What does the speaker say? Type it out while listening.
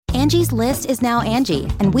Angie's List is now Angie,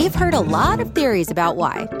 and we've heard a lot of theories about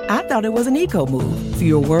why. I thought it was an eco move.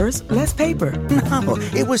 Fewer words, less paper. No,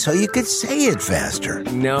 it was so you could say it faster.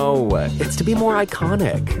 No, it's to be more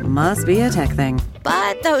iconic. Must be a tech thing.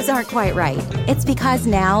 But those aren't quite right. It's because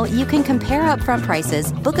now you can compare upfront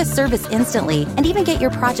prices, book a service instantly, and even get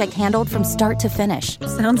your project handled from start to finish.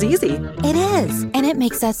 Sounds easy. It is, and it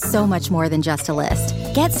makes us so much more than just a list.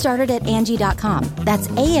 Get started at Angie.com. That's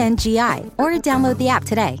ANGI, or download the app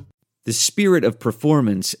today. The spirit of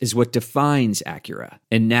performance is what defines Acura.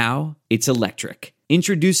 And now, it's electric.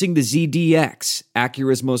 Introducing the ZDX,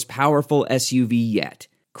 Acura's most powerful SUV yet.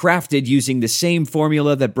 Crafted using the same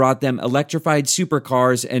formula that brought them electrified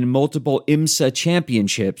supercars and multiple IMSA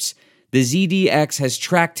championships, the ZDX has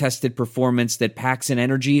track-tested performance that packs an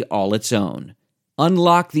energy all its own.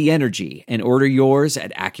 Unlock the energy and order yours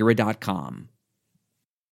at Acura.com.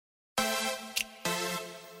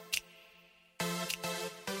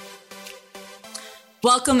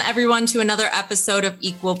 Welcome, everyone, to another episode of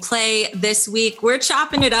Equal Play. This week, we're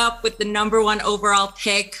chopping it up with the number one overall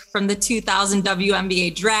pick from the 2000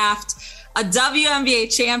 WNBA draft, a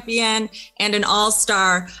WNBA champion and an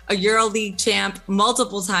all-star, a EuroLeague champ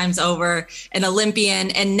multiple times over, an Olympian,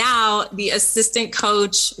 and now the assistant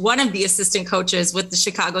coach, one of the assistant coaches with the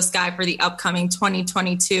Chicago Sky for the upcoming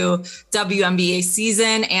 2022 WNBA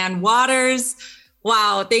season. And Wauters,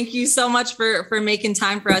 wow, thank you so much for making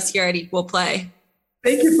time for us here at Equal Play.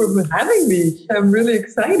 Thank you for having me. I'm really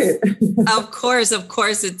excited. Of course.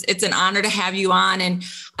 It's an honor to have you on. And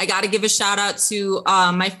I got to give a shout out to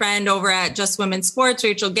my friend over at Just Women's Sports,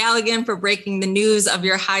 Rachel Galligan, for breaking the news of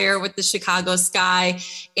your hire with the Chicago Sky.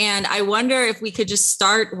 And I wonder if we could just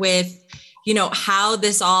start with, how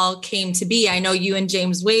this all came to be. I know you and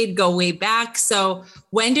James Wade go way back. So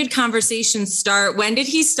when did conversations start? When did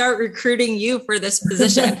he start recruiting you for this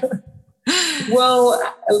position? Well,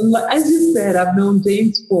 as you said, I've known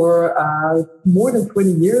James for more than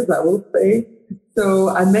 20 years, I will say. So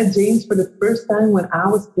I met James for the first time when I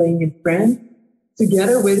was playing in France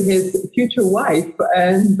together with his future wife.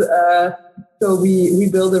 And so we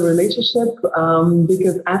built a relationship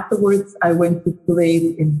because afterwards I went to play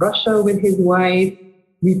in Russia with his wife.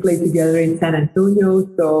 We played together in San Antonio.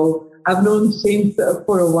 So I've known James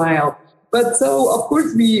for a while. But so, of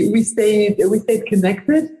course, we stayed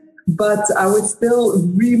connected. But I was still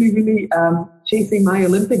really chasing my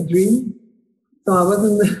Olympic dream. So I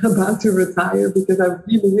wasn't about to retire because I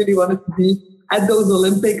really wanted to be at those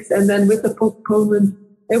Olympics. And then with the postponement,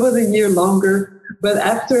 it was a year longer. But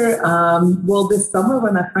after, this summer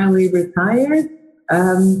when I finally retired,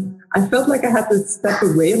 I felt like I had to step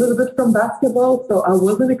away a little bit from basketball. So I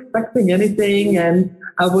wasn't expecting anything. And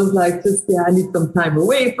I was like, I need some time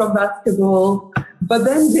away from basketball. But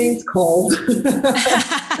then James called.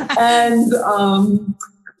 And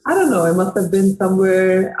I don't know, it must have been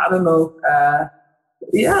somewhere, I don't know.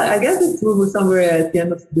 I guess it was somewhere at the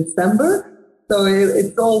end of December. So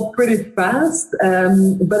it's all pretty fast.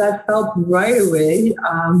 But I felt right away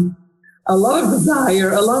a lot of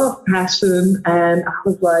desire, a lot of passion. And I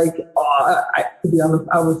was like, to be honest,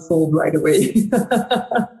 I was sold right away.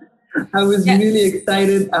 I was really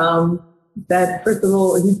excited that, first of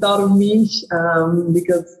all, he thought of me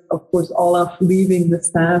because, of course, Olaf leaving the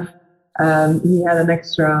staff, he had an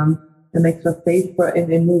extra space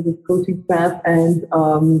in his coaching staff. And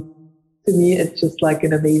to me, it's just like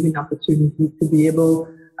an amazing opportunity to be able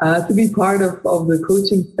to be part of the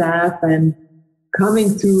coaching staff and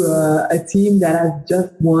coming to a team that has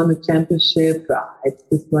just won a championship. It's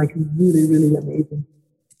just like really amazing.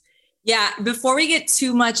 Yeah. Before we get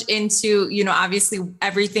too much into, obviously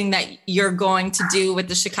everything that you're going to do with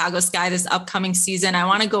the Chicago Sky this upcoming season, I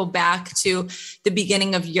want to go back to the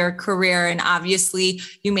beginning of your career. And obviously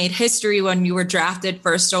you made history when you were drafted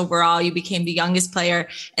first overall. You became the youngest player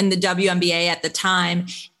in the WNBA at the time.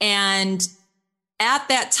 And at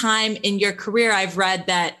that time in your career, I've read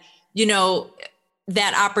that,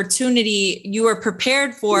 that opportunity you were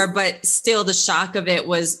prepared for, but still the shock of it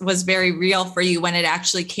was very real for you when it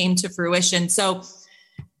actually came to fruition. So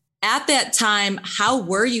at that time, how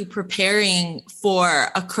were you preparing for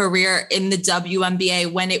a career in the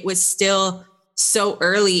WNBA when it was still so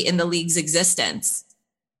early in the league's existence?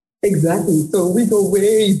 Exactly. So we go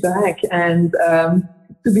way back. And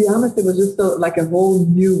to be honest, it was just like a whole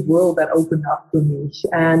new world that opened up for me.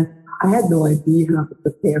 And I had no idea how to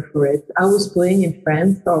prepare for it. I was playing in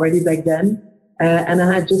France already back then, and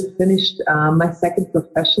I had just finished my second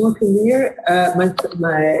professional career, my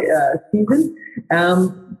season.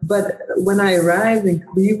 But when I arrived in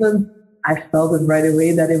Cleveland, I felt it right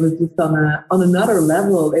away that it was just on another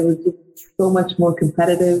level. It was just so much more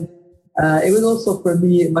competitive. it was also for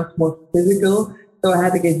me much more physical. So I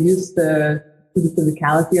had to get used to the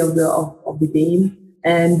physicality of the game.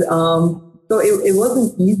 And so it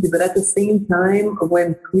wasn't easy, but at the same time,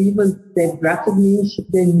 when Cleveland, they drafted me,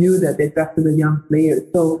 they knew that they drafted a young player.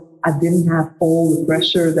 So I didn't have all the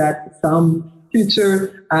pressure that some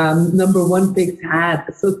future number one picks had.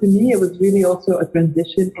 So to me, it was really also a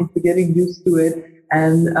transition into getting used to it.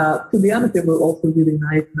 And to be honest, it was also really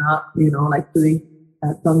nice not, like putting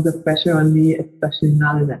tons of pressure on me, especially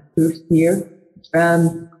not in that first year.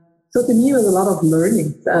 So to me, it was a lot of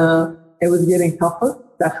learning. It was getting tougher,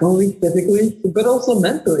 definitely physically, but also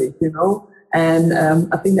mentally, And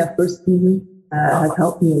I think that first season has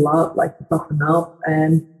helped me a lot, like to toughen up.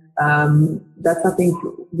 And that's, I think,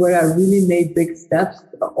 where I really made big steps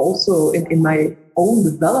also in my own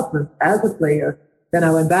development as a player. Then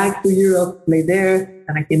I went back to Europe, played there,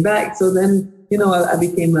 and I came back. So then, I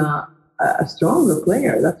became a stronger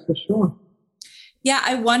player, that's for sure. Yeah,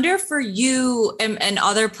 I wonder for you and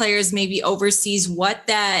other players maybe overseas, what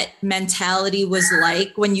that mentality was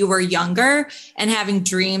like when you were younger and having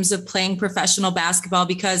dreams of playing professional basketball,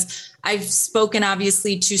 because I've spoken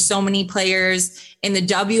obviously to so many players in the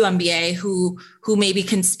WNBA who maybe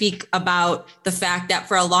can speak about the fact that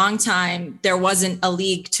for a long time, there wasn't a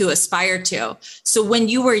league to aspire to. So when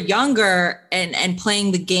you were younger and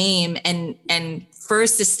playing the game and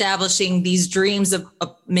first establishing these dreams of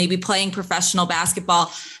maybe playing professional basketball,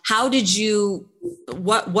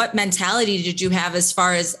 what mentality did you have as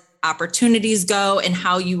far as opportunities go and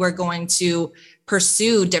how you were going to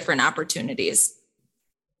pursue different opportunities?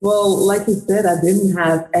 Well, like you said, I didn't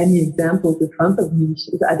have any examples in front of me.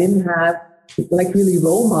 I didn't have really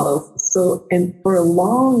role models. So, and for a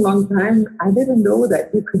long, long time, I didn't know that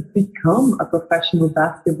you could become a professional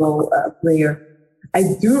basketball player.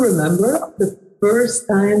 I do remember the first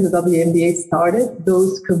time the WNBA started,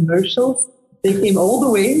 those commercials, they came all the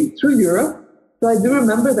way through Europe. So I do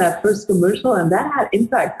remember that first commercial, and that had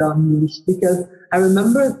impact on me because I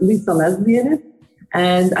remember Lisa Leslie in it,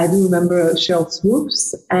 and I do remember Cheryl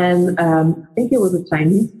Swoops, and I think it was a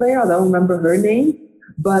Chinese player. I don't remember her name,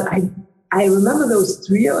 but I remember those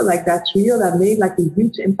trio, like that trio that made like a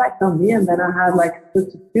huge impact on me. And then I had like such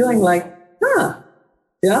a feeling like, yeah,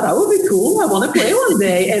 that would be cool. I want to play one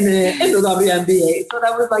day in the WNBA. So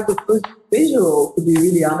that was like the first visual, to be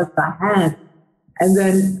really honest, I had. And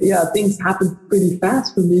then, things happened pretty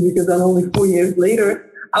fast for me because then only 4 years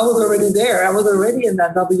later, I was already there. I was already in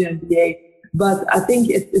that WNBA. But I think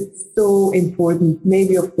it's so important.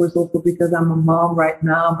 Maybe, of course, also because I'm a mom right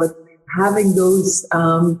now, but having those,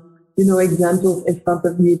 examples in front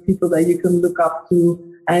of me, people that you can look up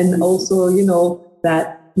to. And also,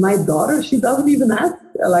 that my daughter, she doesn't even ask,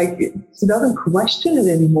 she doesn't question it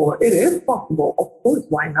anymore. It is possible. Of course,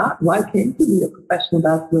 why not? Why can't you be a professional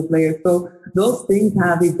basketball player? So those things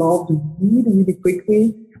have evolved really, really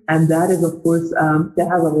quickly. And that is, of course, that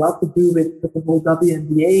has a lot to do with the whole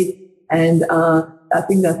WNBA. And I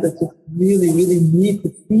think that's just really, really neat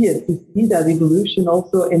to see that evolution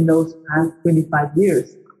also in those past 25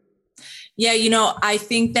 years. Yeah, I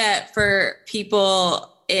think that for people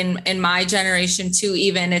in my generation too,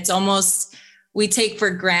 even, it's almost, we take for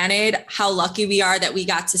granted how lucky we are that we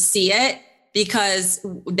got to see it, because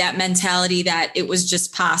that mentality that it was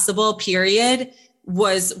just possible, period,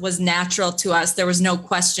 was natural to us. There was no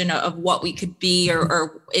question of what we could be,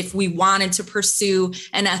 or if we wanted to pursue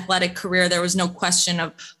an athletic career, there was no question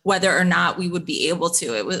of whether or not we would be able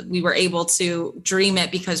to. We were able to dream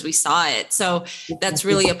it because we saw it. So that's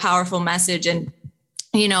really a powerful message. And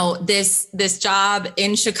this job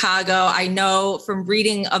in Chicago, I know from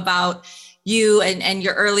reading about you and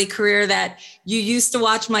your early career that you used to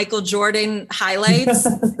watch Michael Jordan highlights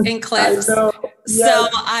and clips. Yes. So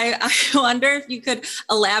I wonder if you could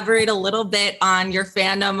elaborate a little bit on your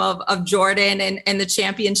fandom of Jordan and the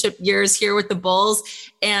championship years here with the Bulls,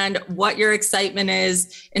 and what your excitement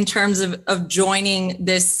is in terms of joining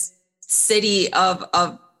this city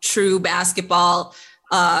of true basketball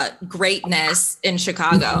greatness in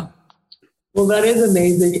Chicago. Well, that is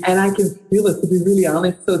amazing. And I can feel it, to be really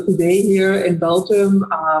honest. So today here in Belgium,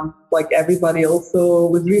 like everybody also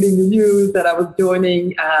was reading the news that I was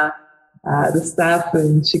joining the staff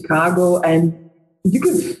in Chicago, and you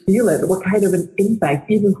can feel it, what kind of an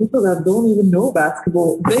impact. Even people that don't even know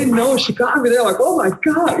basketball, they know Chicago. They're like, oh my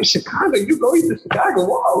God, Chicago, you're going to Chicago,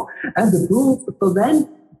 wow. And the Bulls. So then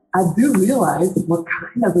I do realize what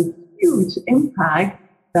kind of a huge impact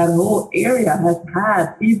that whole area has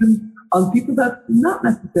had, even on people that not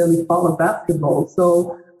necessarily follow basketball.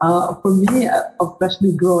 So for me,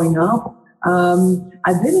 especially growing up,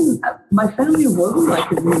 My family wasn't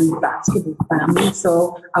like a really basketball family,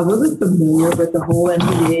 so I wasn't familiar with the whole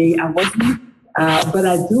NBA. I wasn't, but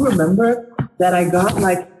I do remember that I got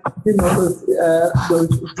like, those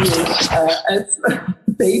VHS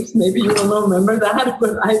tapes. Maybe you don't remember that,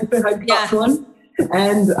 but I got one.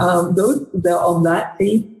 And on that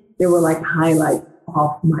tape, there were like highlights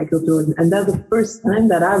of Michael Jordan. And that's the first time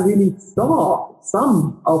that I really saw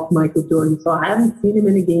some of Michael Jordan. So I hadn't seen him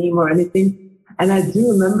in a game or anything. And I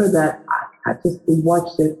do remember that I just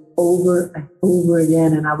watched it over and over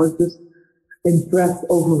again. And I was just impressed,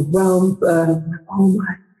 overwhelmed. Oh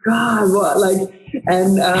my God, I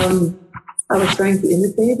was trying to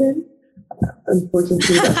imitate him.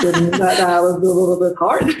 Unfortunately, that was a little bit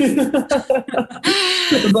hard.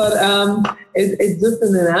 But it's just,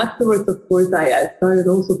 and then afterwards, of course, I started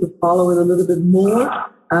also to follow it a little bit more,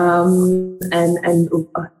 and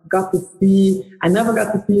got to see. I never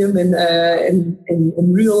got to see him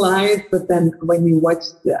in real life, but then when you watch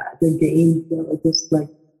the games, they were just like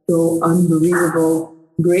so unbelievable,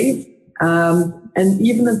 great. And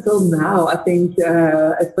even until now, I think,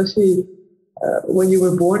 especially when you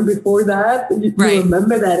were born before that, you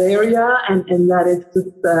remember that area, and that it's just,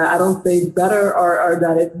 I don't say better or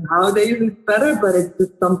that it nowadays is better, but it's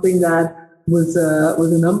just something that was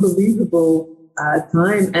an unbelievable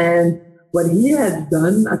time. And what he has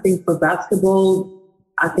done, I think, for basketball,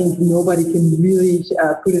 I think nobody can really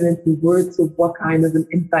put it into words of what kind of an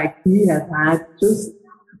impact he has had just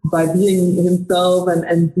by being himself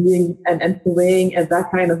and being and playing at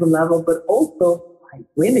that kind of a level, but also by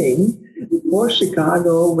winning for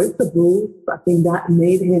Chicago with the Bulls. I think that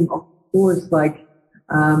made him, of course, like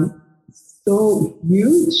so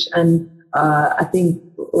huge, and I think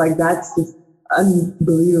like that's just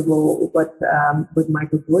unbelievable what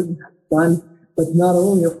Michael Jordan has done. But not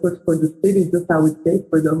only, of course, for the city, just I would say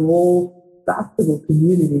for the whole basketball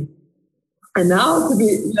community. And now to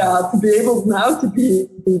be able now to be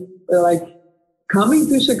like coming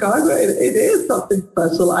to Chicago, it is something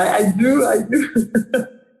special. I do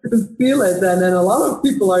feel it, and then a lot of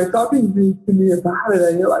people are talking to me about it,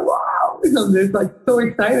 and you're like, wow, they're like so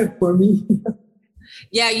excited for me.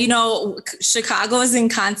 Yeah, Chicago is in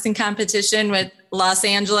constant competition with Los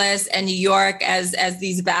Angeles and New York as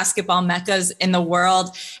these basketball meccas in the world.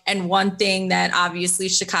 And one thing that obviously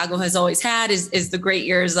Chicago has always had is the great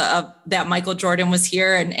years of that Michael Jordan was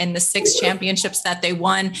here and the 6 championships that they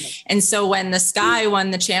won. And so when the Sky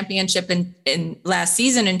won the championship in last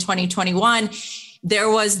season in 2021, there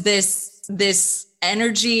was this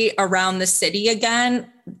energy around the city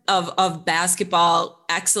again of basketball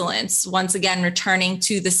excellence, once again returning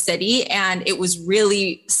to the city. And it was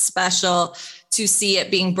really special to see it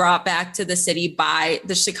being brought back to the city by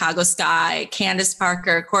the Chicago Sky, Candace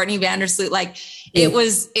Parker, Courtney Vandersloot. Like it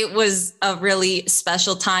was a really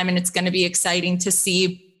special time, and it's going to be exciting to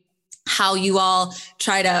see how you all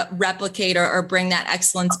try to replicate or bring that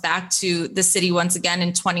excellence back to the city once again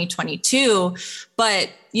in 2022. But,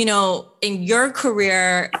 in your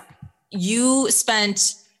career, you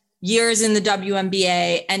spent years in the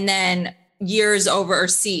WNBA and then years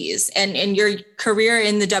overseas, and your career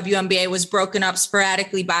in the WNBA was broken up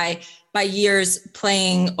sporadically by years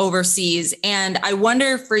playing overseas. And I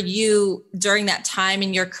wonder for you during that time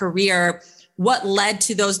in your career, what led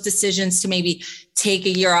to those decisions to maybe take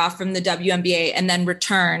a year off from the WNBA and then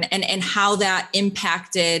return, and how that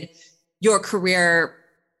impacted your career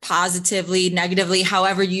positively, negatively,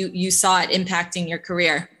 however you saw it impacting your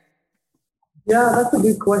career? Yeah, that's a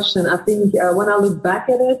good question. I think when I look back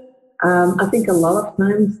at it, I think a lot of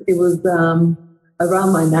times it was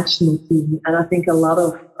around my national team. And I think a lot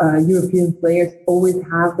of European players always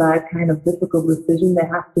have that kind of difficult decision they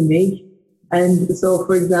have to make. And so,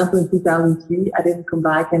 for example, in 2003, I didn't come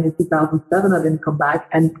back. And in 2007, I didn't come back.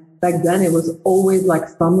 And back then, it was always like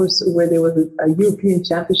summers where there was a European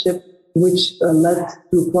championship, which led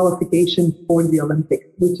to qualification for the Olympics,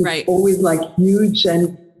 which is always like huge.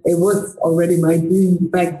 And it was already my dream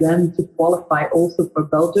back then to qualify also for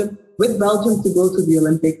Belgium, with Belgium to go to the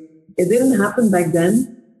Olympics. It didn't happen back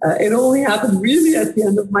then. It only happened really at the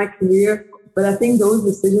end of my career. But I think those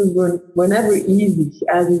decisions were never easy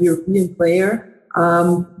as a European player.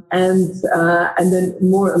 And then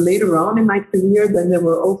more later on in my career, then there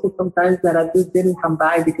were also some times that I just didn't come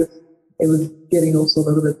back because it was getting also a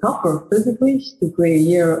little bit tougher physically to play a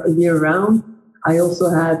year round. I also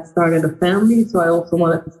had started a family, so I also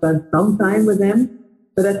wanted to spend some time with them.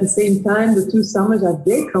 But at the same time, the 2 summers I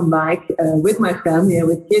did come back with my family and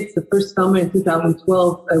with kids. The first summer in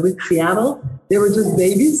 2012 with Seattle, they were just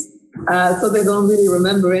babies. So they don't really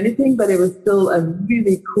remember anything, but it was still a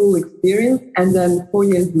really cool experience. And then 4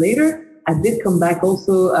 years later, I did come back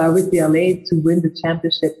also with the LA to win the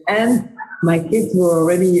championship. And my kids were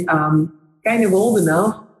already kind of old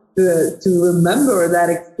enough to remember that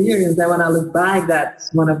experience. And when I look back,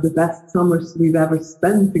 that's one of the best summers we've ever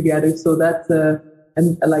spent together. So that's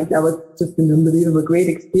and like that was just an unbelievable, great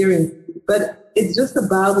experience. But it's just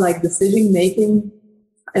about like decision making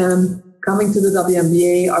and coming to the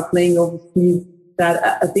WNBA or playing overseas.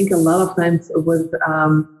 That I think a lot of times was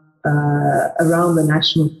around the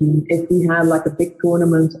national team. If we had like a big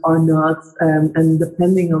tournament or not, and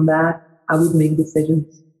depending on that, I would make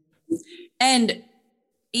decisions. And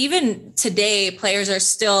even today, players are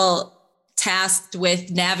still tasked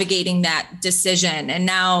with navigating that decision. And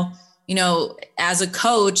now, you know, as a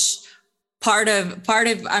coach, part of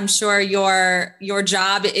I'm sure your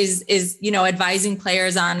job is you know, advising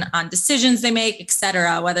players on decisions they make, et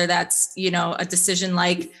cetera, whether that's, you know, a decision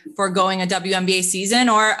like foregoing a WNBA season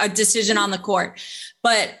or a decision on the court.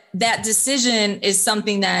 But that decision is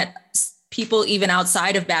something that people even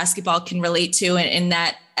outside of basketball can relate to, and in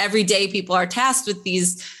that every day people are tasked with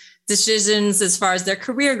these decisions as far as their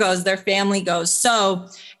career goes, their family goes. So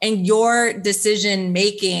in your decision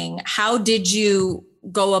making, how did you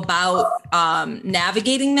go about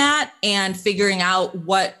navigating that and figuring out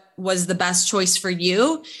what was the best choice for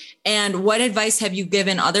you? And what advice have you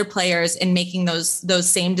given other players in making those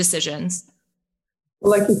same decisions?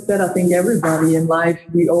 Well, like you said, I think everybody in life,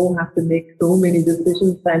 we all have to make so many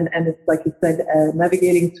decisions. And it's like you said,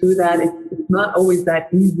 navigating through that, it's not always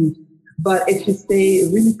that easy. But if you stay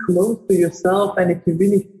really close to yourself and if you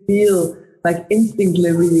really feel like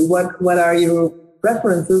instinctively what are your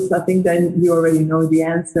preferences, I think then you already know the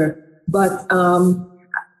answer. But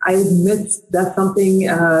I admit that's something,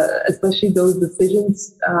 especially those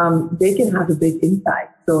decisions, they can have a big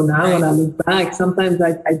impact. So now when I look back, sometimes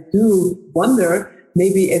I do wonder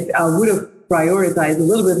maybe if I would have prioritized a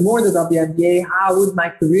little bit more the WNBA, how would my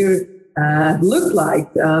career look like?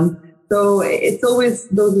 So it's always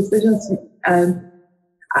those decisions, and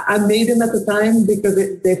I made them at the time because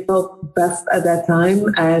they felt best at that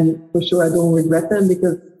time. And for sure, I don't regret them,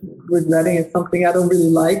 because regretting is something I don't really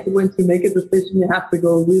like. Once you make a decision, you have to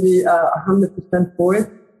go really 100% for it.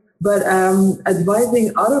 But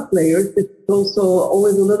advising other players, it's also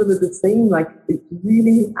always a little bit the same. Like,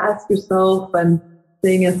 really ask yourself and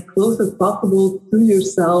staying as close as possible to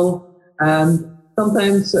yourself.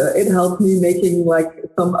 Sometimes it helped me making like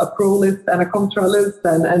a pro list and a contra list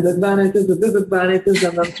and advantages and disadvantages,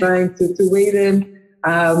 and I'm trying to weigh them.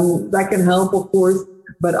 That can help, of course.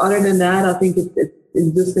 But other than that, I think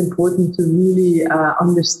it's just important to really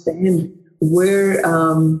understand where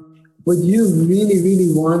what you really,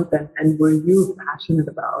 really want and where you're passionate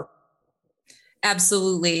about.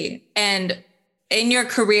 Absolutely. And in your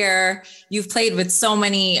career, you've played with so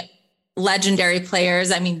many legendary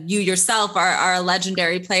players. I mean, you yourself are a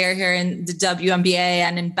legendary player here in the WNBA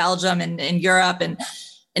and in Belgium and in Europe, and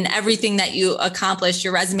everything that you accomplished.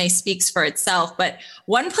 Your resume speaks for itself. But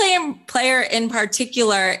one player in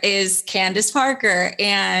particular is Candace Parker,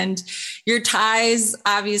 and your ties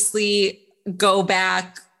obviously go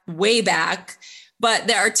back, way back. But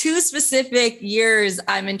there are two specific years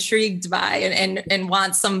I'm intrigued by and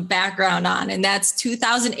want some background on, and that's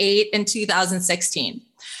 2008 and 2016.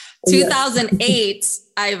 2008,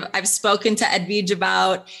 I've spoken to Edwidge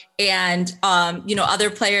about, and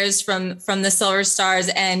other players from the Silver Stars,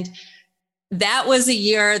 and that was a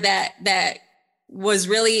year that was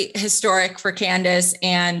really historic for Candace.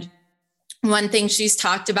 And one thing she's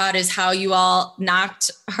talked about is how you all knocked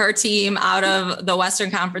her team out of the Western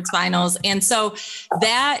Conference Finals. And so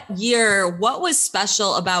that year, what was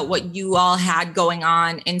special about what you all had going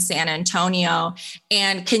on in San Antonio?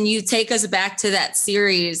 And can you take us back to that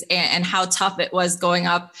series and how tough it was going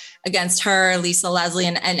up against her, Lisa Leslie,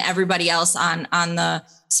 and everybody else on the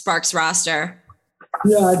Sparks roster?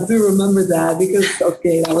 Yeah, I do remember that because,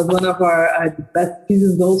 that was one of our best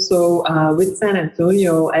seasons also with San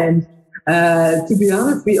Antonio. And to be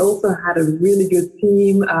honest, we also had a really good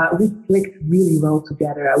team. We clicked really well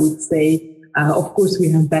together, I would say. Of course, we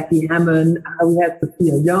had Becky Hammond, we had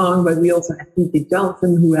Sophia Young, but we also had P.T.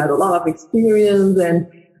 Johnson, who had a lot of experience. And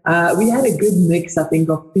we had a good mix, I think,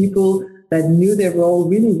 of people that knew their role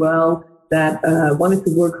really well, that wanted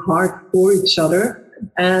to work hard for each other.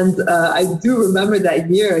 And I do remember that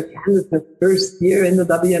year, Candace, her first year in the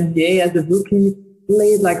WNBA as a rookie,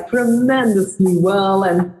 played like tremendously well.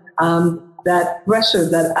 And that pressure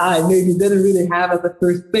that I maybe didn't really have as a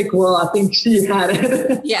first pick, well, I think she had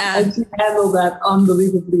it. Yeah. And she handled that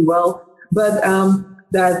unbelievably well. But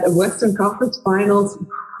that Western Conference Finals,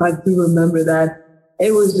 I do remember that.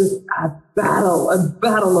 it was just a battle.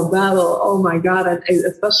 Oh my God. And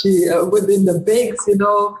especially within the bigs,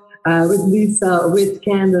 with Lisa, with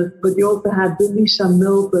Candace, but you also had Delisha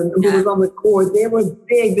Milton, who was on the court. They were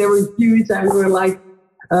big, they were huge, and we were like,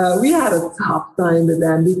 we had a tough time with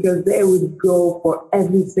them because they would go for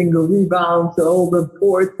every single rebound to all the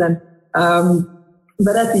boards. And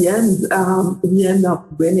but at the end, we end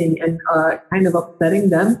up winning and kind of upsetting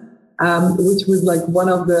them, which was like one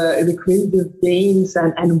of the craziest games,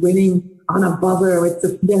 and winning on a buzzer with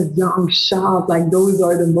Sophia's young shot. Like those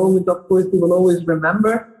are the moments, of course, you will always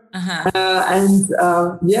remember. Then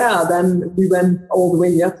we went all the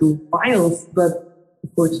way to finals, but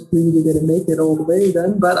unfortunately we didn't make it all the way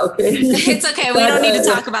then, but okay. It's okay. We don't need to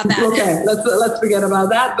talk about that. Okay, let's forget about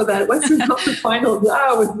that. But then once we got to finals, it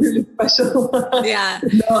was really special. Yeah.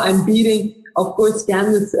 And beating, of course,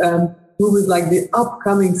 Candace, who was like the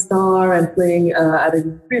upcoming star and playing at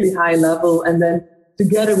a really high level. And then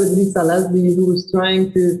together with Lisa Leslie, who was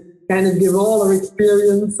trying to kind of give all her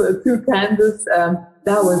experience to Candace.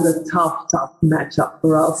 That was a tough matchup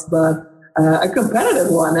for us, but a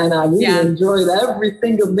competitive one, and I really enjoyed every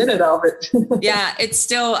single minute of it. Yeah, it's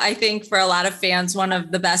still, I think, for a lot of fans, one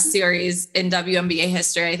of the best series in WNBA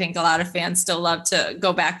history. I think a lot of fans still love to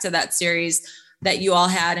go back to that series that you all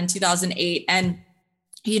had in 2008. And,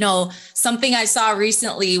 something I saw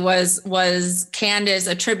recently was Candace,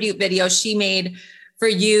 a tribute video she made for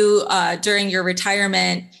you during your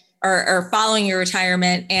retirement, or following your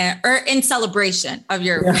retirement, or in celebration of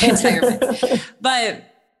your retirement. But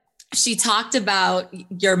she talked about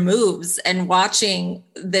your moves and watching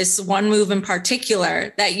this one move in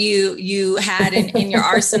particular that you had in your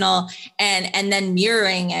arsenal, and then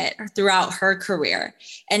mirroring it throughout her career.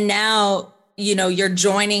 And now, you're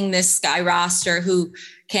joining this Sky roster who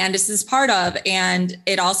Candace is part of. And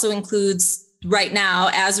it also includes right now,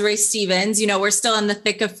 Azurá Stevens. We're still in the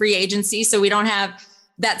thick of free agency, so we don't have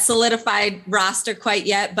that solidified roster quite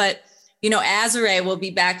yet, but Azurá will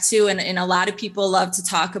be back too. And a lot of people love to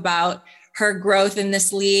talk about her growth in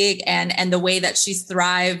this league and the way that she's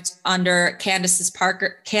thrived under Candace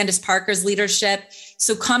Parker's leadership.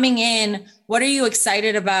 So coming in, what are you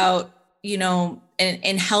excited about,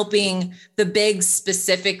 in helping the bigs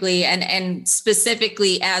specifically, and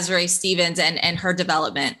specifically Azurá Stevens and her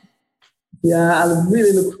development? Yeah, I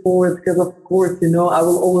really look forward because, of course, I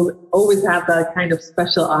will always have that kind of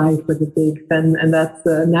special eye for the bigs, and that's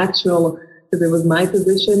natural because it was my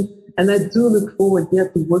position. And I do look forward, to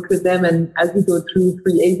work with them. And as we go through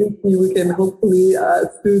free agency, we can hopefully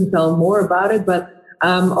soon tell more about it. But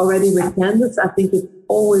already with Candace, I think it's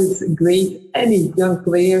always great. Any young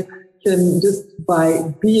player can, just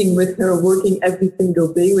by being with her, working every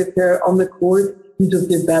single day with her on the court, you just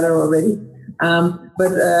get better already.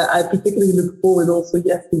 But I particularly look forward also,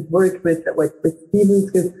 to work with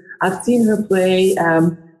Stevens, because I've seen her play,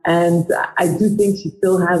 and I do think she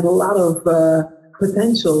still has a lot of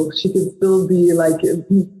potential. She could still be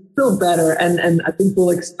still better, and I think we'll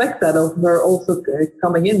expect that of her also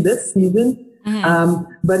coming in this season.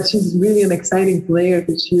 Mm-hmm. But she's really an exciting player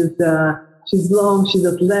because she's long, she's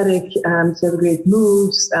athletic, she has great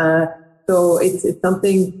moves. So it's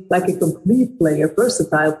something like a complete player,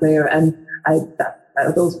 versatile player, and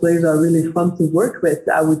those players are really fun to work with,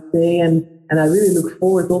 I would say, and I really look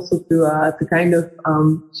forward also to kind of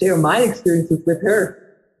share my experiences with her.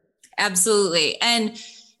 Absolutely. And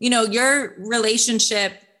your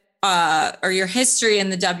relationship or your history in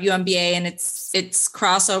the WNBA and its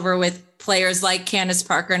crossover with players like Candace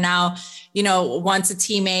Parker, now once a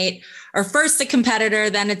teammate, or first a competitor,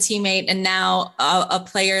 then a teammate, and now a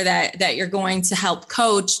player that you're going to help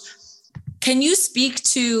coach. Can you speak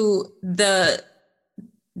to the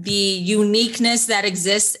uniqueness that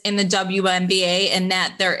exists in the WNBA, and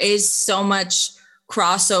that there is so much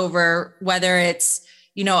crossover, whether it's,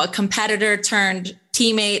 a competitor turned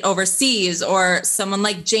teammate overseas, or someone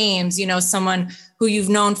like James, someone who you've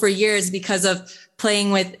known for years because of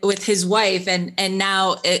playing with his wife, and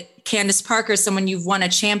now Candace Parker, someone you've won a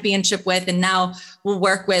championship with and now will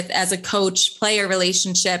work with as a coach-player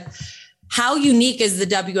relationship. How unique is the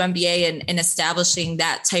WNBA in establishing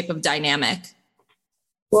that type of dynamic?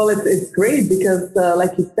 Well, it's great because,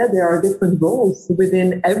 like you said, there are different roles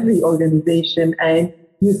within every organization. And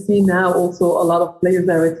you see now also a lot of players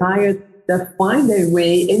that are retired that find their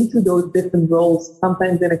way into those different roles,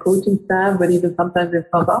 sometimes in a coaching staff, but even sometimes in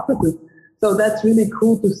front offices. So that's really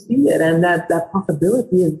cool to see it. And that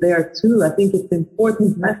possibility is there too. I think it's an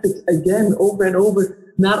important message again, over and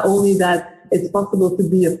over, not only that it's possible to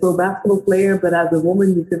be a pro basketball player, but as a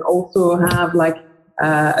woman, you can also have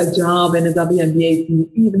a job in a WNBA team,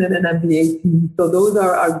 even in an NBA team. So those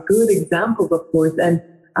are good examples, of course. And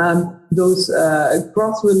those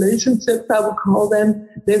cross relationships, I would call them,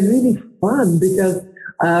 they're really fun because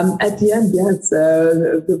at the end, yes,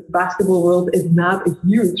 the basketball world is not a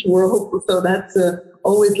huge world. So that's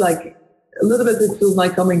always like a little bit, it feels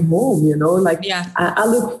like coming home, you know, like I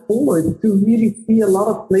look forward to really see a lot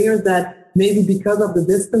of players that maybe because of the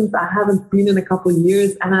distance, I haven't seen in a couple of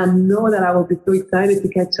years. And I know that I will be so excited to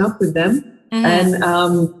catch up with them.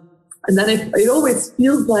 Mm-hmm. And then it always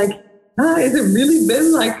feels like, has it really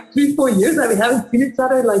been like 3-4 years that we haven't seen each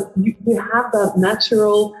other? Like you have that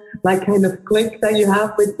natural, like kind of click that you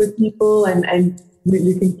have with people and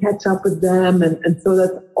you can catch up with them. And so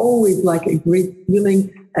that's always like a great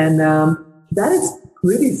feeling. And that is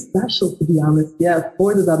pretty special, to be honest. Yeah,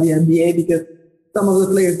 for the WNBA, because some of the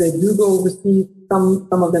players, they do go overseas, some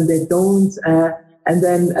of them, they don't. And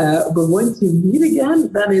then, but once you meet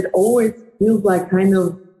again, then it always feels like kind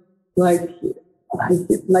of like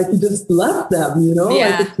you just left them, you know,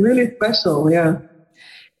 like it's really special. Yeah.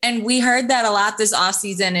 And we heard that a lot this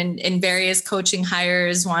offseason in various coaching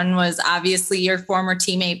hires. One was obviously your former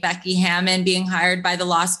teammate, Becky Hammon, being hired by the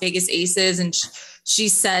Las Vegas Aces. And she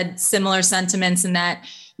said similar sentiments in that,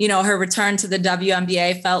 you know, her return to the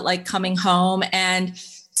WNBA felt like coming home. And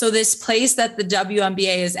so this place that the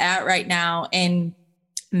WNBA is at right now in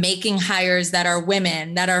making hires that are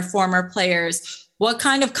women, that are former players, what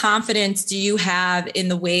kind of confidence do you have in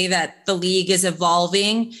the way that the league is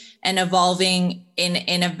evolving and evolving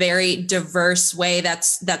in a very diverse way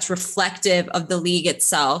that's reflective of the league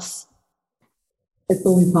itself? It's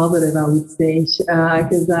only positive, I would say,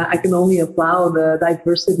 because I can only applaud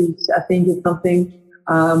diversity. I think it's something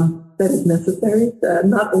that is necessary,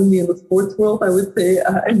 not only in the sports world, I would say,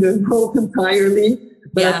 in the world entirely,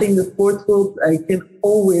 but I think the sports world can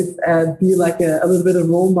always be like a little bit of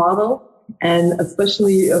role model. And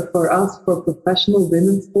especially for us, for professional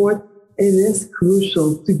women's sport, it is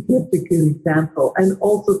crucial to give the good example and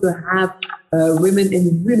also to have women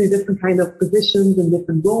in really different kind of positions and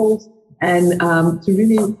different roles, and to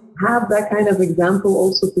really have that kind of example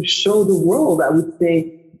also to show the world, I would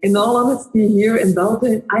say. In all honesty, here in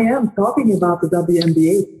Belgium, I am talking about the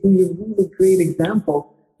WNBA to be a really great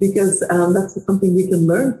example, because that's something we can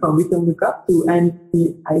learn from, we can look up to, and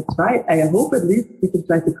I hope at least we can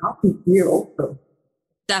try to copy here also.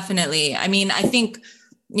 Definitely. I mean, I think,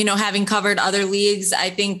 you know, having covered other leagues, I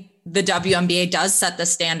think the WNBA does set the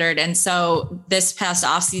standard. And so this past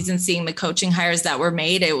offseason, seeing the coaching hires that were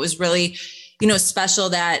made, it was really, you know, special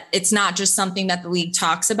that it's not just something that the league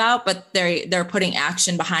talks about, but they're putting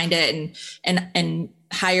action behind it and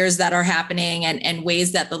hires that are happening and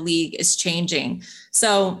ways that the league is changing.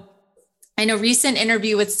 So in a recent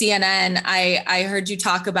interview with CNN, I heard you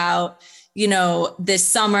talk about, you know, this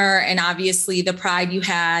summer and obviously the pride you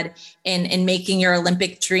had in making your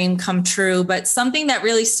Olympic dream come true. But something that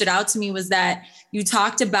really stood out to me was that you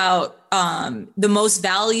talked about the most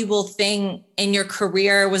valuable thing in your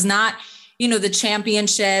career was not, you know, the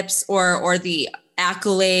championships or the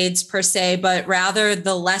accolades per se, but rather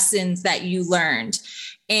the lessons that you learned.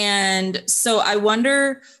 And so I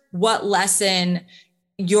wonder what lesson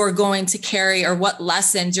you're going to carry, or what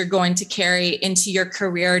lessons you're going to carry into your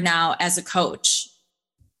career now as a coach.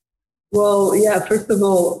 Well, yeah, first of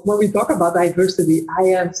all, when we talk about diversity, I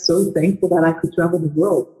am so thankful that I could travel the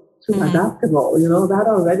world through my basketball. You know, that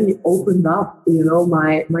already opened up, you know,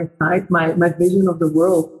 my sight, my vision of the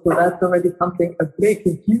world. So that's already something, a big,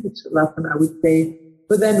 huge lesson, I would say.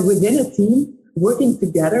 But then within a team, working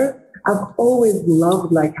together, I've always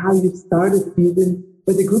loved like how you start a season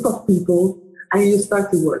with a group of people and you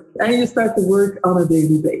start to work. And you start to work on a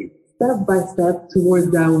daily basis, step by step towards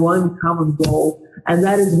that one common goal. And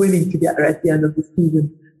that is winning together at the end of the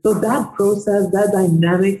season. So that process, that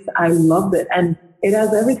dynamics, I loved it. And it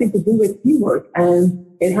has everything to do with teamwork. And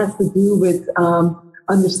it has to do with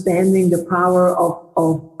understanding the power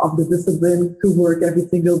of the discipline to work every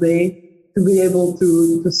single day, to be able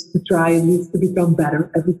to try at least to become better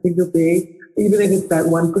every single day, even if it's that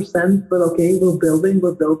 1%, but okay, we're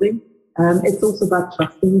building. It's also about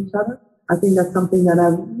trusting each other. I think that's something that I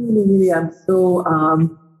really am so,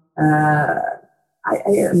 I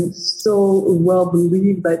am so well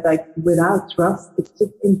believed that like without trust, it's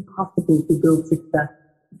just impossible to build success.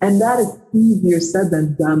 And that is easier said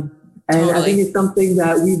than done. And totally. I think it's something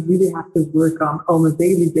that we really have to work on a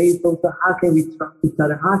daily basis. Also, how can we trust each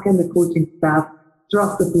other? How can the coaching staff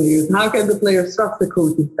trust the players? How can the players trust the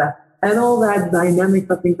coaching staff? And all that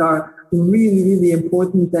dynamics, I think, are really, really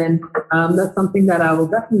important. And that's something that I will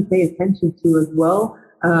definitely pay attention to as well.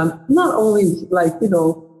 Not only like, you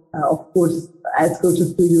know, of course, as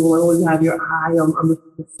coaches too, you will always have your eye on the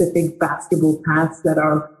specific basketball paths that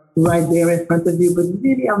are right there in front of you, but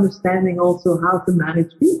really understanding also how to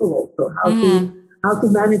manage people, also how to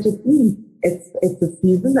manage a team. It's a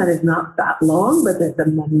season that is not that long, but there's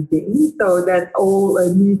many games, so that all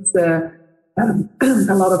needs a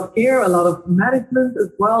lot of care, a lot of management as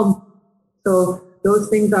well. So those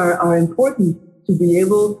things are important to be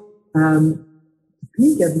able to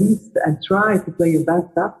peak at least and try to play your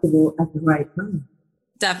best basketball at the right time.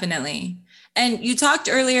 Definitely. And you talked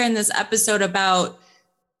earlier in this episode about,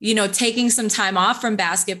 you know, taking some time off from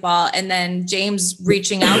basketball, and then James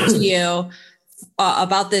reaching out to you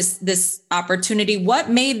about this opportunity. What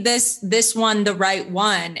made this one the right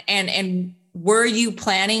one? And were you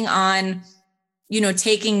planning on, you know,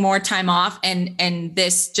 taking more time off, and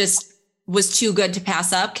this just was too good to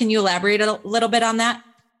pass up? Can you elaborate a little bit on that?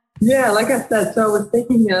 Yeah, like I said, so I was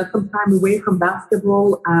taking some time away from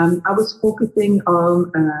basketball. I was focusing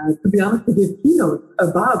on, to be honest, to give keynotes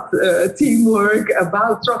about teamwork,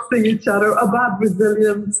 about trusting each other, about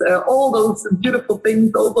resilience, all those beautiful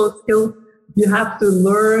things, all those skills you have to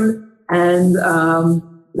learn. And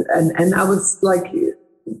I was like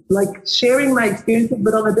sharing my experiences,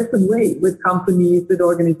 but on a different way, with companies, with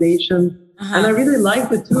organizations. And I really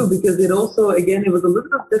liked it too, because it also, again, it was a little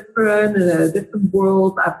bit different, in a different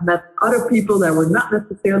world. I've met other people that were not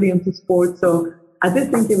necessarily into sports. So I did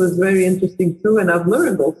think it was very interesting too. And I've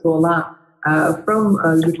learned also a lot from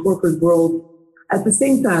the corporate world. At the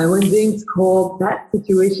same time, when James called, that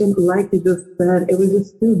situation, like you just said, it was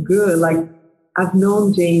just too good. Like, I've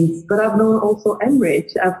known James, but I've known also Emre.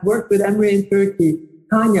 I've worked with Emre in Turkey,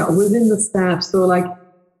 Tanya within the staff. So like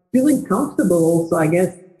feeling comfortable also, I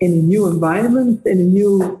guess, in a new environment, in a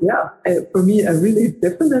new, for me, a really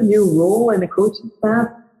different and new role in a coaching staff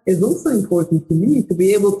is also important to me. To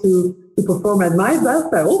be able to perform at my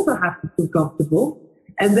best, I also have to feel comfortable.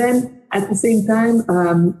 And then at the same time,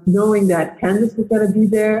 knowing that Candace was going to be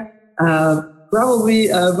there, probably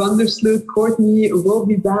Van der Sloot, Courtney will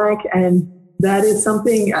be back, and that is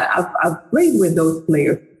something I've played with those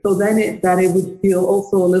players. So then it would feel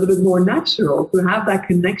also a little bit more natural to have that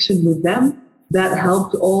connection with them. That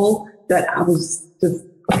helped all. That I was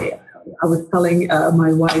telling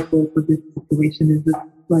my wife also, this situation is just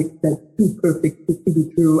like that's too perfect to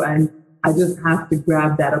be true, and I just have to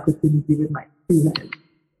grab that opportunity with my two hands.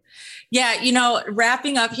 Yeah, you know,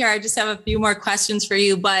 wrapping up here, I just have a few more questions for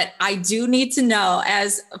you, but I do need to know,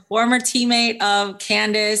 as a former teammate of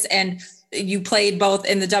Candace, and you played both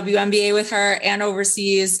in the WNBA with her and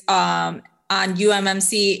overseas on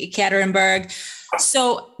UMMC Ekaterinburg.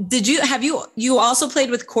 So have you also played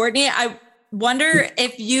with Courtney? I wonder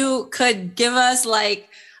if you could give us like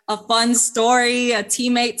a fun story, a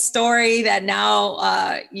teammate story that now,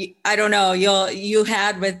 I don't know, you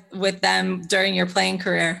had with them during your playing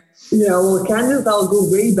career. Yeah, well, Candace, I'll go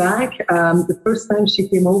way back. The first time she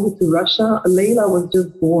came over to Russia, Layla was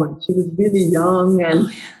just born. She was really young, and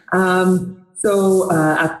so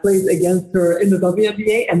I played against her in the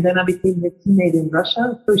WNBA, and then I became her teammate in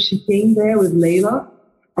Russia. So she came there with Layla,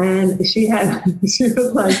 and she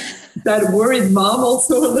was like that worried mom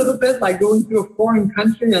also a little bit, like going to a foreign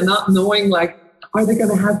country and not knowing, like, are they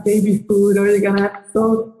going to have baby food? Are they going to have...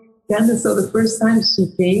 So Candace, so the first time she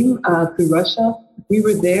came to Russia, we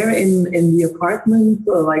were there in the apartment,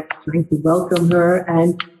 like trying to welcome her,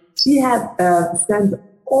 and she had sent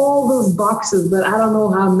all those boxes, but I don't know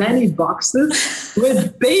how many boxes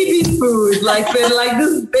with baby food, like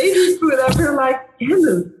this baby food. I feel like,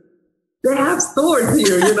 Candace, they have stores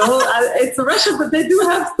here, you know. It's Russia, but they do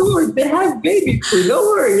have stores. They have baby food. Don't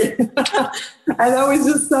worry. And that was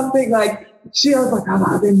just something like, she was like,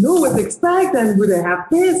 I didn't know what to expect, and would they have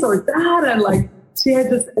this or that, and like she had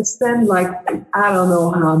just sent like, I don't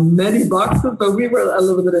know how many boxes, but we were a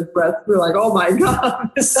little bit impressed. We were like, oh my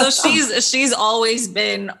God. So she's always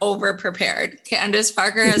been over prepared. Candace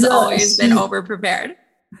Parker has always been over prepared.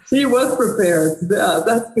 She was prepared.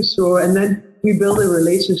 That's for sure. And then we built a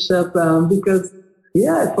relationship because,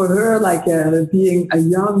 for her, like being a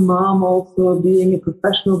young mom, also being a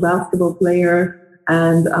professional basketball player,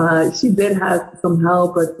 and she did have some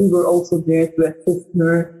help, but we were also there to assist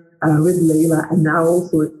her with Layla. And now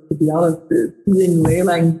also, to be honest, seeing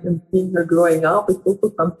Layla and seeing her growing up is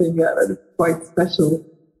also something that is quite special.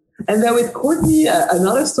 And then with Courtney,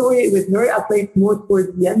 another story with her, I played more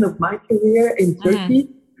towards the end of my career in Turkey.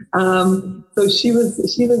 So she was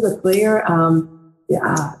a player.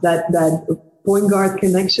 That point guard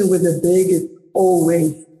connection with the big is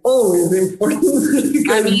always important.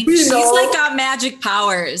 I mean, she's like got magic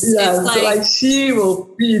powers. Yeah, it's like she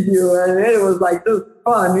will feed you, and it was like this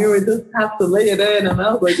fun. You would just have to lay it in. And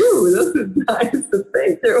I was like, ooh, this is nice.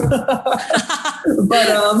 Thank you.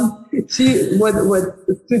 But what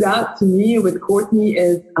stood out to me with Courtney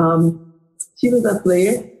is she was a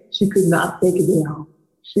player. She could not take a day off.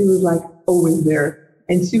 She was like always there.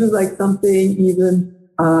 And she was like something even,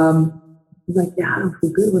 like, yeah, I don't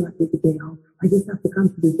feel good when I take a day off. I just have to come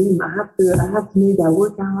to the gym. I have to make that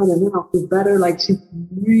workout and then I'll feel better. Like she's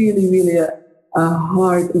really, really a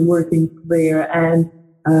hard working player. And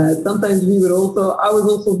sometimes I was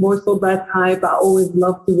also more so that type. I always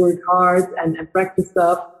loved to work hard and practice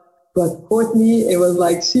stuff. But Courtney, it was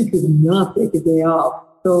like she could not take a day off.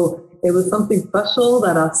 So it was something special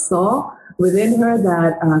that I saw within her,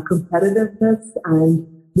 that competitiveness and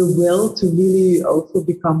the will to really also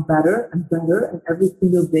become better and better, and every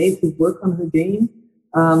single day to work on her game.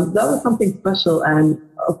 That was something special. And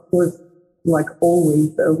of course, like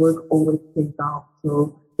always, work always pays off.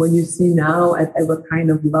 So when you see now at what kind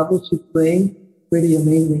of level she's playing, pretty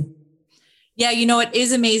amazing. Yeah, it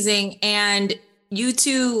is amazing. And you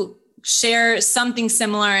two share something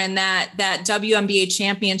similar in that WNBA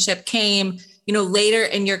championship came, later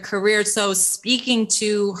in your career. So speaking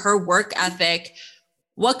to her work ethic,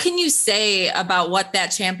 what can you say about what that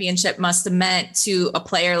championship must have meant to a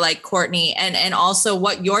player like Courtney, and also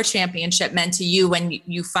what your championship meant to you when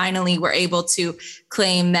you finally were able to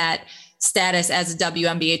claim that status as a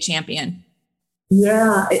WNBA champion?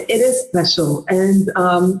 Yeah, it is special. And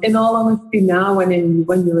in all honesty, now when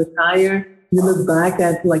you retire, you look back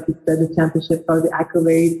at, like you said, the championships or the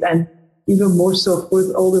accolades, and even more so, of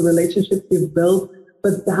course, all the relationships you've built.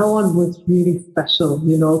 But that one was really special,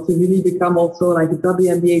 to really become also like a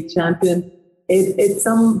WNBA champion. It's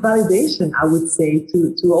some validation, I would say,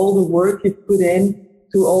 to all the work you put in,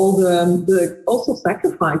 to all the also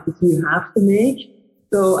sacrifices you have to make.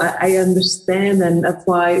 So I understand, and that's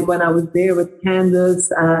why when I was there with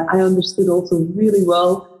Candace, I understood also really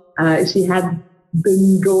well. She had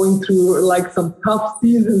been going through like some tough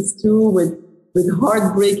seasons too, with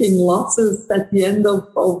heartbreaking losses at the end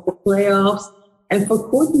of the playoffs. And for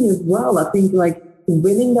Courtney as well, I think like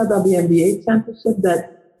winning that WNBA championship,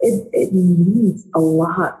 that it means a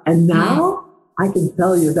lot. And now I can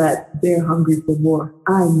tell you that they're hungry for more.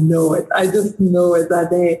 I know it. I just know it, that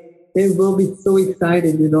they will be so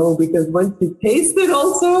excited, because once you taste it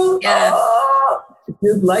also,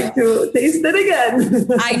 you'd like to taste it again.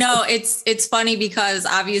 I know it's funny because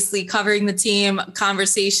obviously covering the team,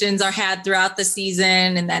 conversations are had throughout the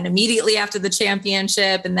season, and then immediately after the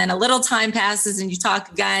championship, and then a little time passes and you talk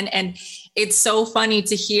again. And it's so funny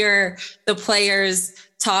to hear the players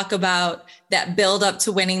talk about that build up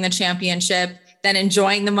to winning the championship, then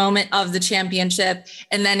enjoying the moment of the championship.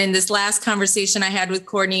 And then in this last conversation I had with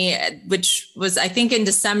Courtney, which was, I think, in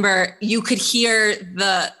December, you could hear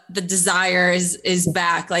the desire is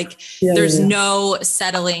back. Like there's no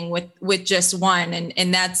settling with just one.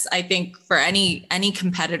 And that's, I think, for any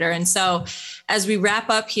competitor. And so as we wrap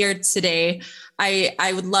up here today,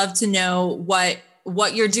 I would love to know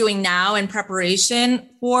what you're doing now in preparation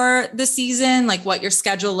for the season, like what your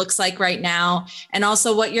schedule looks like right now, and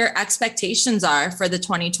also what your expectations are for the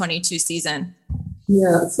 2022 season.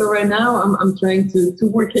 Yeah, so right now I'm trying to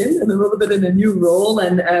work in a little bit in a new role,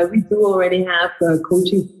 and we do already have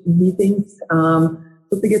coaching meetings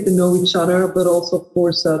so to get to know each other, but also, of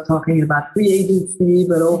course, talking about free agency,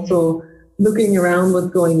 but also looking around what's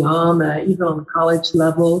going on, even on the college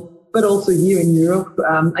level, but also here in Europe.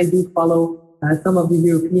 I do follow some of the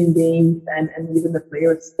European games and even the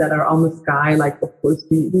players that are on the sky. Like, of course,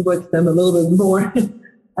 we watch them a little bit more.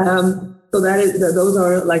 So those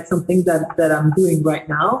are like some things that I'm doing right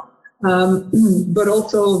now. But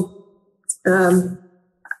also,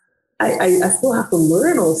 I still have to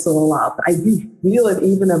learn also a lot. I do feel it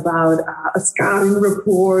even about a scouting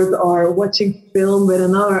report or watching film with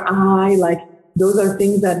another eye. Like, those are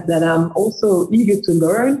things that I'm also eager to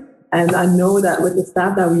learn. And I know that with the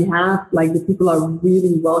staff that we have, like, the people are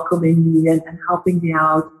really welcoming me and helping me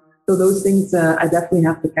out. So those things I definitely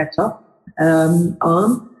have to catch up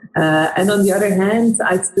on. And on the other hand,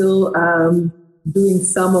 I still doing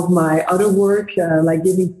some of my other work, like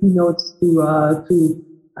giving keynotes to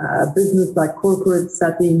business, like corporate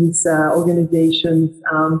settings, organizations.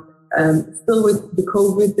 Still with the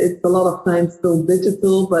COVID, it's a lot of times still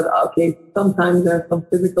digital, but okay, sometimes there are some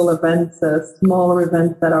physical events, smaller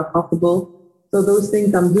events that are possible. So those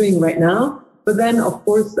things I'm doing right now. But then, of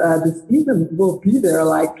course, the season will be there.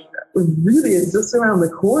 Like, really, it's just around the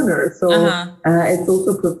corner. So it's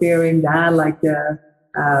also preparing that, like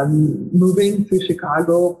moving to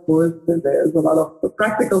Chicago. Of course, there's a lot of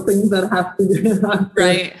practical things that have to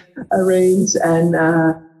arrange. And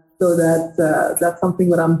So that's something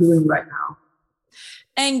that I'm doing right now.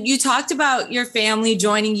 And you talked about your family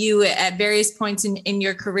joining you at various points in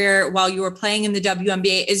your career while you were playing in the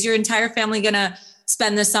WNBA. Is your entire family going to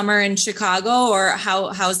spend the summer in Chicago, or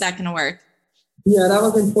how's that going to work? Yeah, that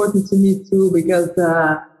was important to me too, because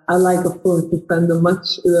I like, of course, to spend as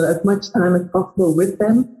much time as possible with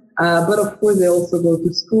them. But of course, they also go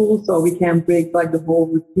to school, so we can't break like the whole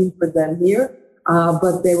routine for them here.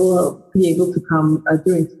 But they will be able to come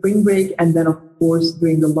during spring break, and then of course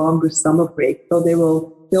during the longer summer break. So they're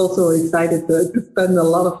also excited to spend a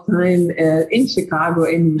lot of time in Chicago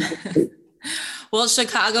in New York City. Well,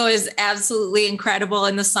 Chicago is absolutely incredible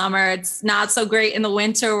in the summer. It's not so great in the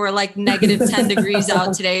winter. We're like negative 10 degrees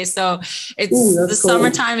out today. So the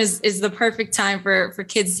summertime is the perfect time for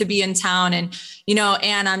kids to be in town. And,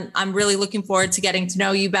 Anne, I'm really looking forward to getting to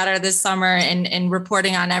know you better this summer and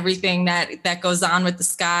reporting on everything that goes on with the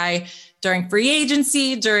Sky during free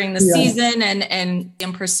agency, during the season, and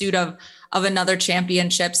in pursuit of another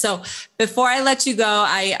championship. So before I let you go,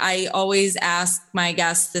 I always ask my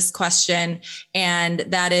guests this question, and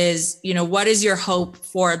that is, what is your hope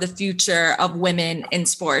for the future of women in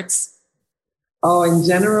sports? Oh, in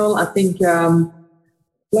general, I think,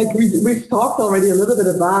 like we've talked already a little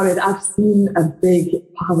bit about it, I've seen a big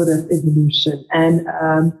positive evolution. And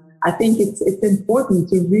I think it's important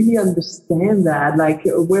to really understand that, like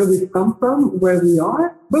where we've come from, where we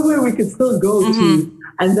are, but where we can still go to.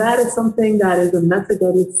 And that is something that is a message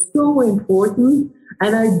that is so important.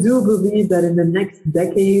 And I do believe that in the next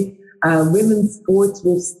decade, women's sports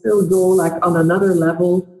will still go like on another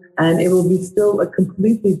level, and it will be still a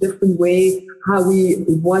completely different way how we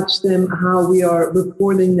watch them, how we are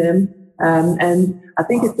reporting them. And I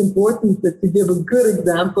think it's important to give a good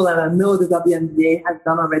example. And I know the WNBA has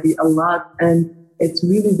done already a lot, and it's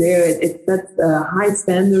really there. It sets high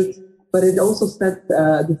standards, but it also sets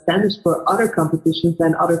the standards for other competitions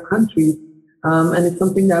and other countries. And it's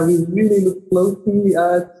something that we really look closely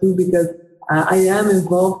to, because I am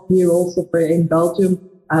involved here also in Belgium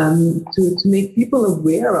to make people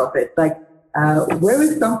aware of it, like where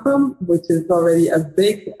we've come from, which is already a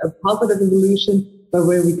positive evolution, but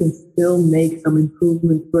where we can still make some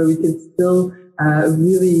improvements, where we can still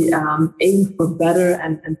really aim for better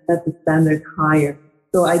and set the standard higher.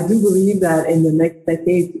 So I do believe that in the next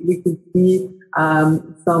decade, we can see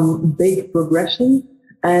some big progression.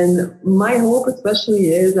 And my hope especially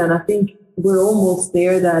is, and I think we're almost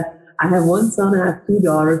there, that I have one son, I have two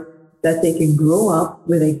daughters, that they can grow up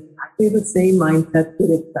with exactly the same mindset,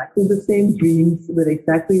 with exactly the same dreams,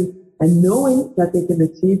 and knowing that they can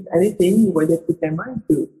achieve anything where they put their mind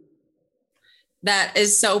to. That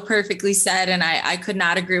is so perfectly said. And I could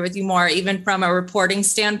not agree with you more. Even from a reporting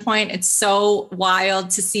standpoint, it's so wild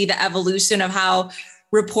to see the evolution of how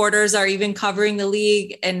reporters are even covering the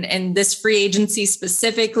league, and this free agency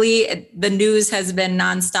specifically. The news has been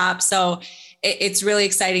nonstop. So it's really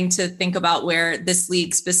exciting to think about where this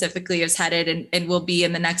league specifically is headed and will be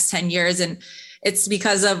in the next 10 years. And it's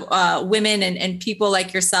because of women and people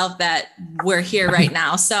like yourself that we're here right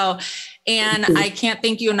now. So, and I can't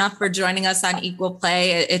thank you enough for joining us on Equal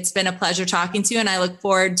Play. It's been a pleasure talking to you, and I look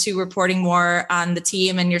forward to reporting more on the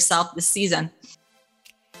team and yourself this season.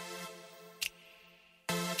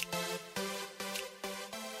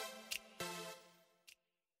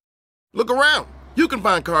 Look around. You can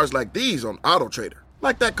find cars like these on AutoTrader,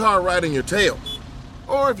 like that car right in your tail.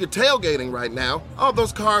 Or if you're tailgating right now, all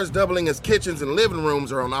those cars doubling as kitchens and living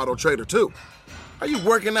rooms are on AutoTrader too. Are you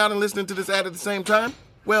working out and listening to this ad at the same time?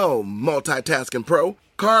 Well, multitasking pro,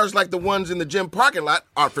 cars like the ones in the gym parking lot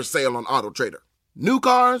are for sale on AutoTrader. New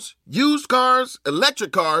cars, used cars,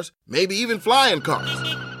 electric cars, maybe even flying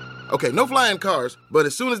cars. Okay, no flying cars, but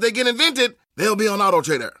as soon as they get invented, they'll be on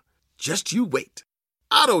AutoTrader. Just you wait.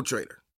 AutoTrader.